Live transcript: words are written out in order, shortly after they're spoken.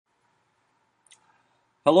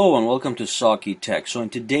Hello and welcome to Saki Tech. So in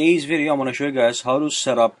today's video I'm going to show you guys how to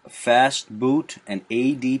set up FASTBOOT and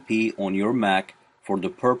ADB on your Mac for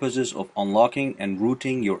the purposes of unlocking and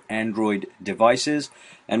rooting your Android devices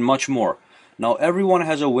and much more. Now everyone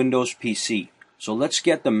has a Windows PC, so let's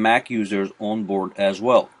get the Mac users on board as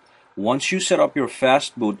well. Once you set up your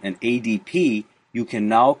FASTBOOT and ADB, you can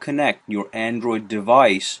now connect your Android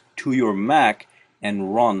device to your Mac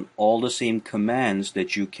and run all the same commands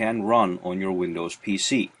that you can run on your Windows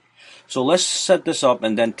PC. So let's set this up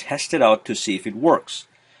and then test it out to see if it works.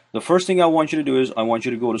 The first thing I want you to do is I want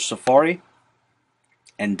you to go to Safari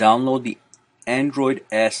and download the Android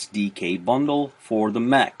SDK bundle for the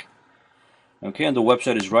Mac. Okay, and the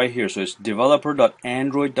website is right here. So it's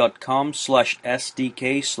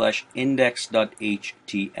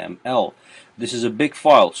developer.android.com/sdk/index.html. This is a big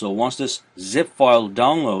file, so once this zip file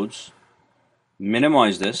downloads,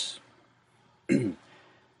 minimize this,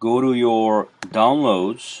 go to your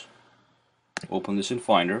downloads, open this in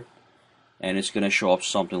Finder, and it's going to show up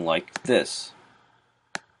something like this.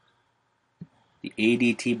 The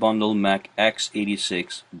ADT bundle Mac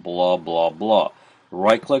x86 blah blah blah.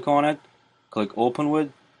 Right click on it, click open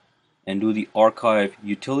with, and do the archive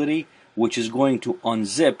utility, which is going to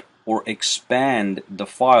unzip or expand the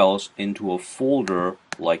files into a folder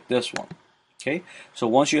like this one. Okay, so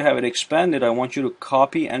once you have it expanded, I want you to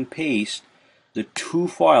copy and paste the two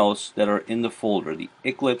files that are in the folder, the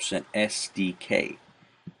Eclipse and SDK.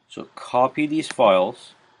 So copy these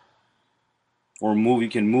files, or you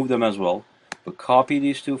can move them as well, but copy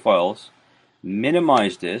these two files,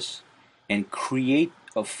 minimize this, and create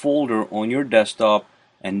a folder on your desktop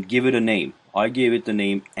and give it a name. I gave it the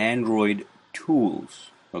name Android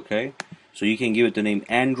Tools. Okay, so you can give it the name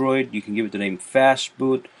Android, you can give it the name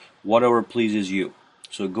FASTBOOT, whatever pleases you.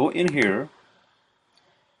 So go in here,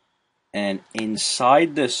 and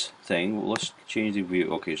inside this thing, let's change the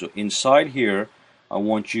view. Okay, so inside here, I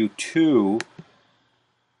want you to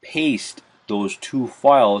paste those two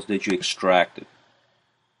files that you extracted.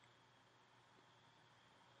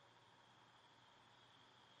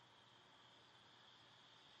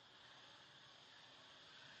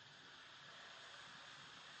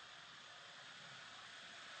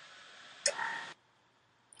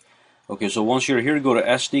 Okay, so once you're here, go to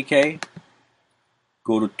SDK,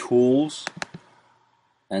 go to Tools,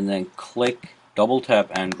 and then click, double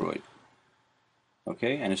tap Android.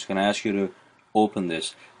 Okay, and it's going to ask you to open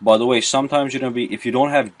this. By the way, sometimes you're going to be, if you don't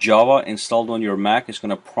have Java installed on your Mac, it's going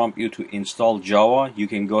to prompt you to install Java. You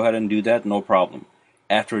can go ahead and do that, no problem.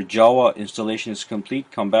 After Java installation is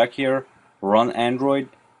complete, come back here, run Android,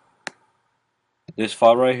 this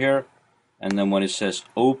file right here, and then when it says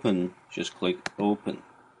open, just click open.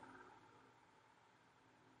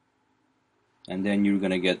 And then you're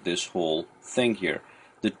going to get this whole thing here.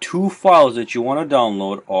 The two files that you want to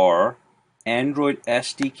download are Android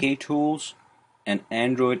SDK Tools and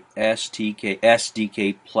Android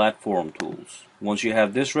SDK Platform Tools. Once you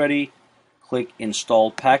have this ready, click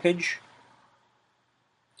Install Package,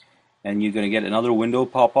 and you're going to get another window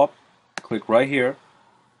pop up. Click right here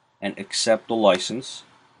and accept the license,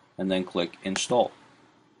 and then click Install.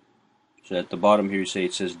 So at the bottom here,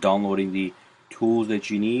 it says downloading the tools that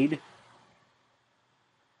you need.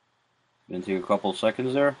 Going to take a couple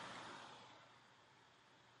seconds there.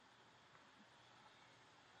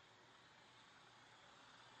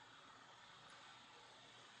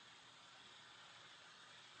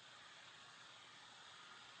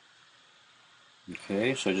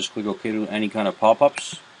 Okay, so just click OK to any kind of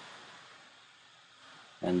pop-ups.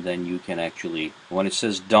 And then you can actually, when it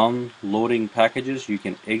says done loading packages, you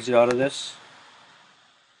can exit out of this,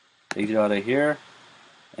 exit out of here,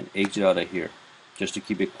 and exit out of here, just to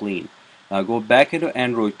keep it clean. Now go back into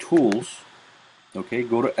Android Tools, okay,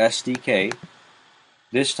 go to SDK,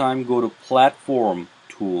 this time go to Platform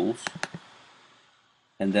Tools,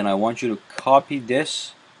 and then I want you to copy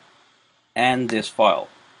this and this file.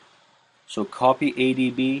 So copy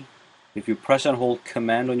ADB. If you press and hold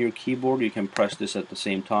Command on your keyboard, you can press this at the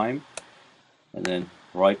same time, and then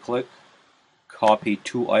right click, copy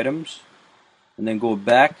two items, and then go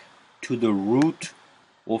back to the root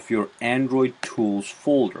of your Android Tools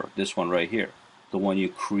folder, this one right here, the one you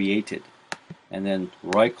created, and then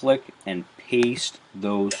right click and paste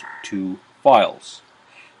those two files.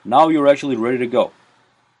 Now you're actually ready to go.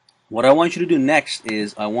 What I want you to do next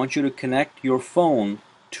is I want you to connect your phone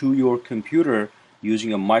to your computer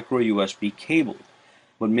using a micro USB cable,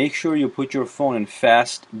 but make sure you put your phone in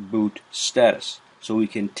FASTBOOT status so we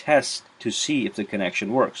can test to see if the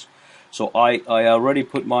connection works. So I already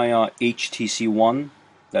put my HTC One,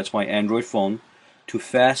 that's my Android phone, to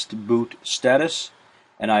FASTBOOT status,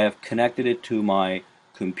 and I have connected it to my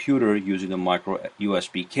computer using the micro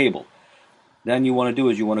USB cable. Then you want to do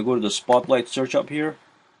is you want to go to the Spotlight search up here.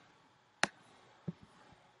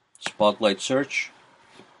 Spotlight search,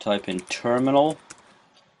 type in terminal,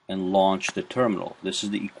 and launch the terminal. This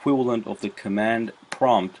is the equivalent of the command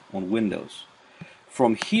prompt on Windows.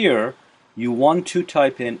 From here, you want to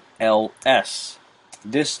type in ls.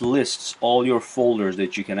 This lists all your folders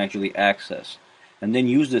that you can actually access. And then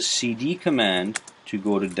use the cd command to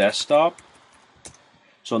go to desktop.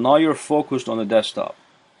 So now you're focused on the desktop.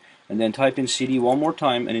 And then type in cd one more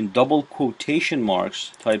time, and in double quotation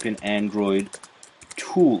marks, type in Android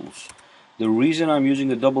Tools. The reason I'm using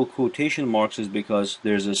the double quotation marks is because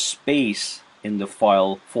there's a space in the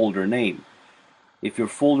file folder name. If your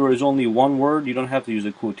folder is only one word, you don't have to use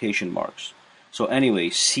the quotation marks. So anyway,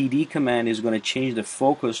 cd command is going to change the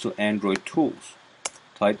focus to Android Tools.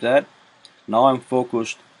 Type that. Now I'm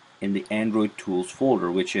focused in the Android Tools folder,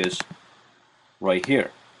 which is right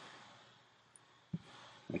here.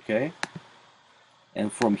 Okay?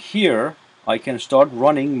 And from here, I can start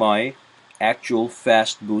running my actual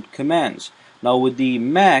FASTBOOT commands. Now with the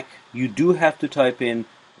Mac, you do have to type in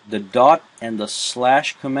the dot and the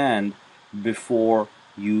slash command before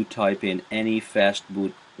you type in any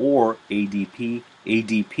FASTBOOT or ADB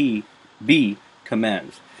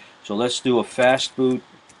commands. So let's do a FASTBOOT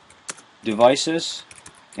devices,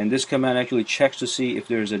 and this command actually checks to see if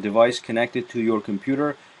there is a device connected to your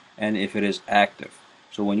computer and if it is active.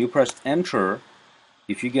 So when you press enter,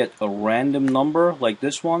 if you get a random number like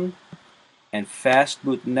this one and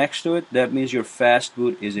FASTBOOT next to it, that means your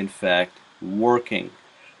FASTBOOT is in fact working.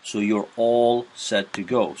 So you're all set to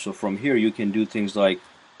go. So from here you can do things like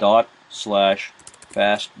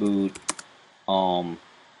 ./FASTBOOT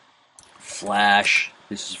flash.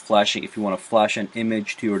 This is flashing. If you want to flash an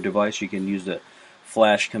image to your device, you can use the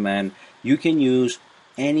flash command. You can use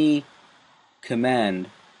any command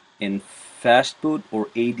in FASTBOOT or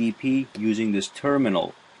ADB using this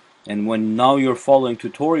terminal. And when now you're following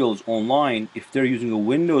tutorials online, if they're using a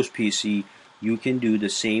Windows PC, you can do the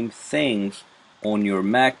same things on your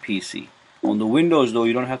Mac PC. On the Windows though,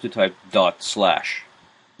 you don't have to type ./.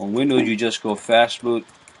 On Windows you just go FASTBOOT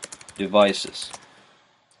devices.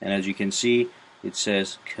 And as you can see, it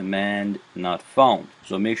says command not found.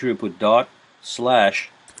 So make sure you put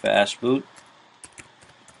 ./FASTBOOT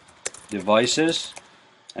devices,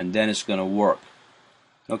 and then it's going to work.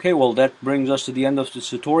 Okay, well that brings us to the end of this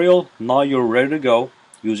tutorial. Now you're ready to go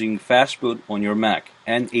using FASTBOOT on your Mac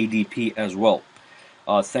and ADB as well.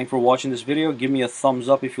 Thanks for watching this video. Give me a thumbs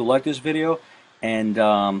up if you like this video,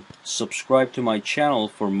 and subscribe to my channel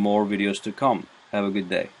for more videos to come. Have a good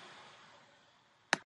day.